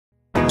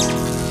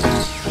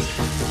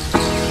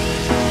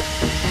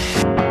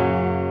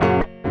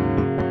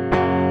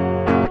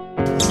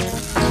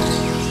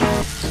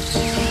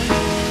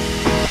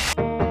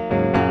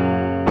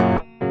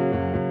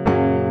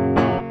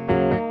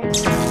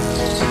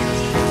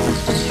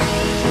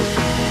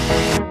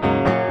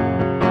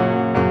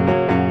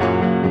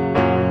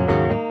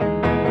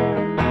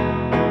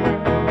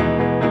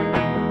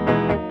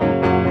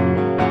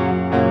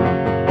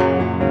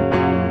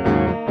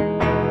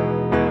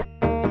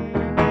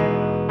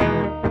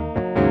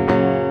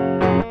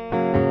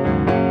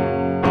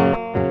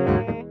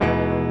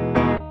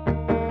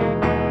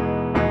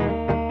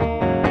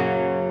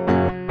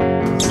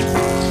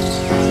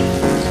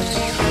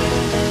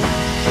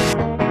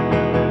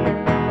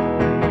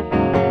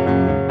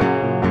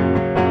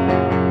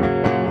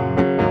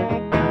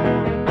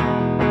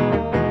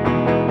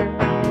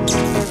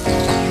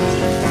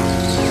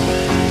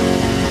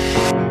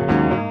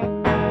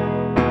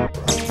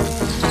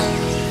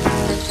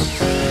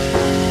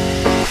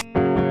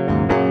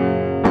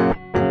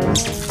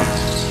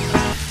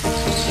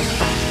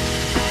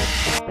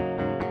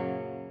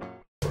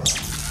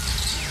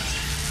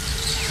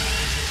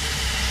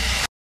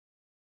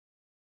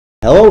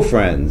Hello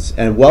friends,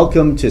 and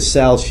welcome to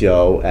SAL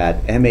show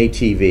at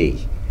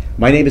MATV.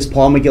 My name is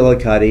Paul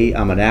McGillicuddy.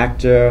 I'm an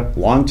actor,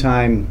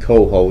 longtime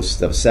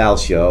co-host of SAL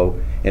show,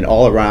 and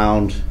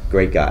all-around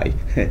great guy.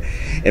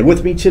 And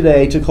with me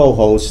today to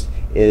co-host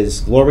is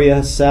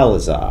Gloria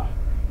Salazar.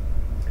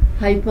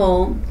 Hi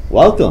Paul.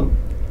 Welcome.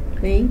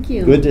 Thank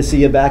you. Good to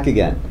see you back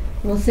again.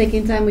 Well,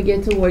 second time we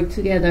get to work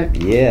together.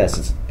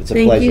 Yes, it's a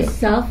Thank pleasure. you,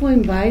 Sal, for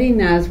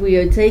inviting us. We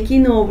are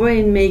taking over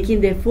and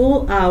making the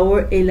full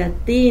hour a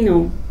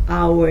Latino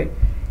hour.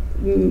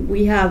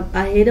 We have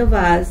ahead of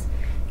us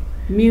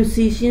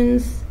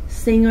musicians,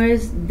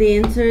 singers,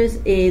 dancers,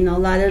 and a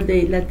lot of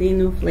the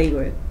Latino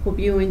flavor. Hope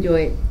you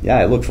enjoy it. Yeah,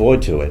 I look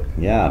forward to it.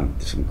 Yeah,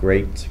 some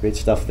great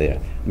stuff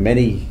there.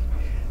 Many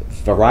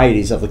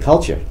varieties of the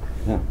culture.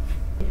 Yeah.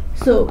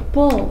 So,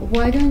 Paul,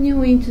 why don't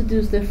you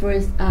introduce the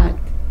first act?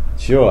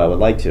 Sure, I would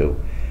like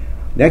to.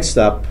 Next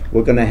up,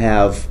 we're going to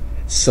have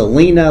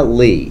Selena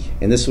Lee,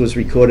 and this was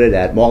recorded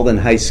at Malden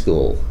High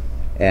School.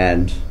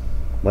 And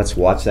let's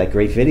watch that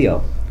great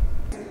video.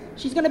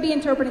 She's going to be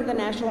interpreting the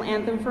national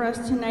anthem for us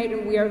tonight,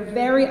 and we are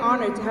very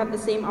honored to have the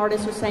same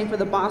artist who sang for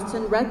the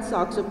Boston Red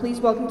Sox. So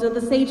please welcome to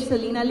the stage,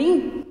 Selena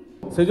Lee.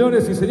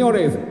 Señores y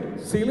señores,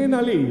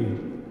 Selena Lee.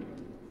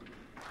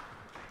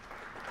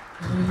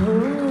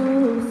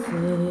 Oh,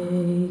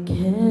 say,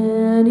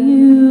 can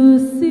you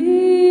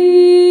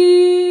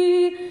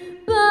see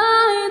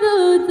by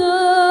the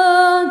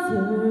dawn's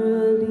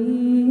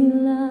early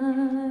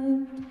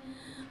light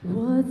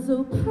what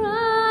so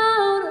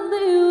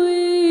proudly we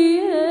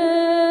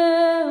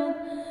hailed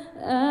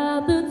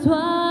at the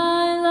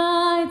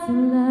twilight's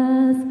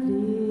last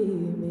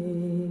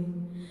gleaming,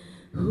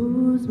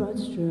 whose broad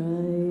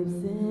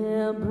stripes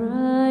and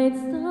bright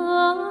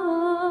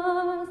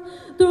stars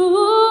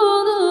through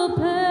the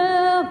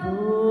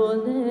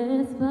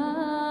perilous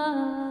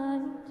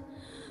fight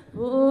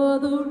for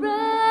the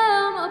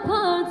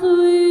ramparts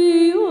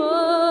we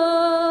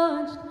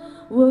watched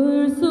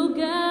were so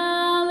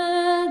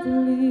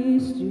gallantly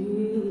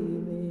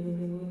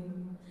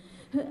streaming,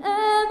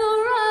 and the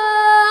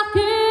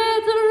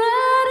rockets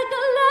red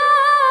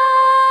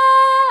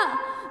glare,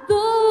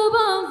 the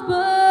bombs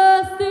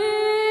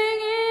bursting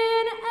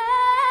in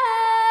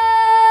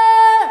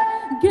air,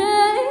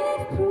 gave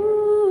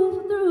proof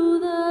through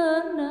the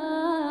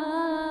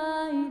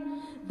night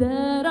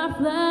that our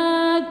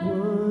flag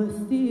was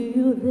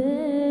still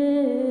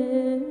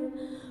there.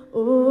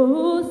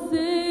 Oh,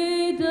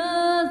 say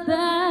does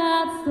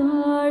that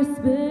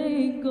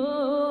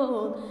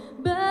star-spangled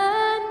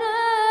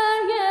banner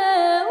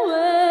yet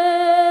wave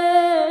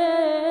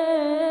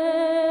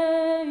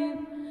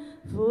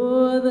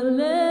for the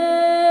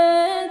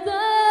land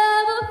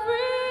of the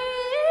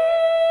free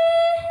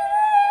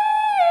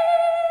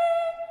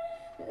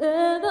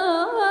and the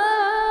home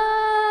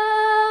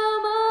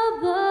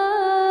of the brave.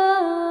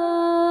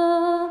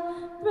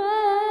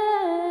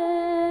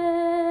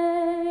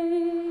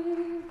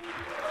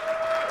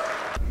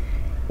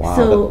 Wow.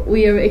 So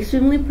we are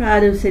extremely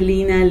proud of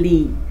Selena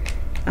Lee.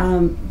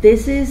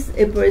 This is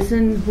a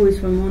person who is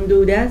from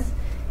Honduras,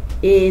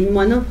 and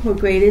one of her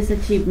greatest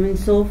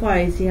achievements so far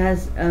is she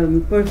has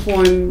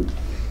performed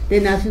the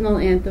national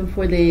anthem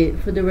for the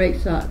Red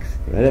Sox.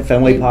 Right at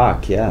Fenway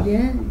Park, yeah.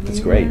 Yeah,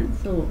 That's great.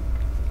 So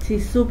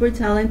she's super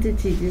talented.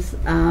 She's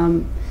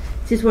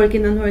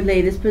working on her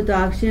latest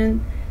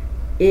production,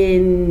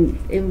 and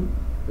it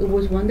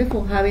was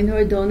wonderful having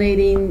her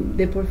donating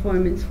the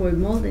performance for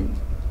Malden.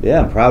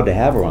 Yeah, I'm proud to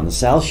have her on the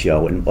SAL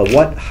show. And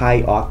what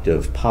high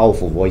octave,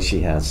 powerful voice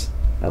she has.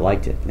 I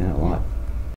liked it, yeah, a lot.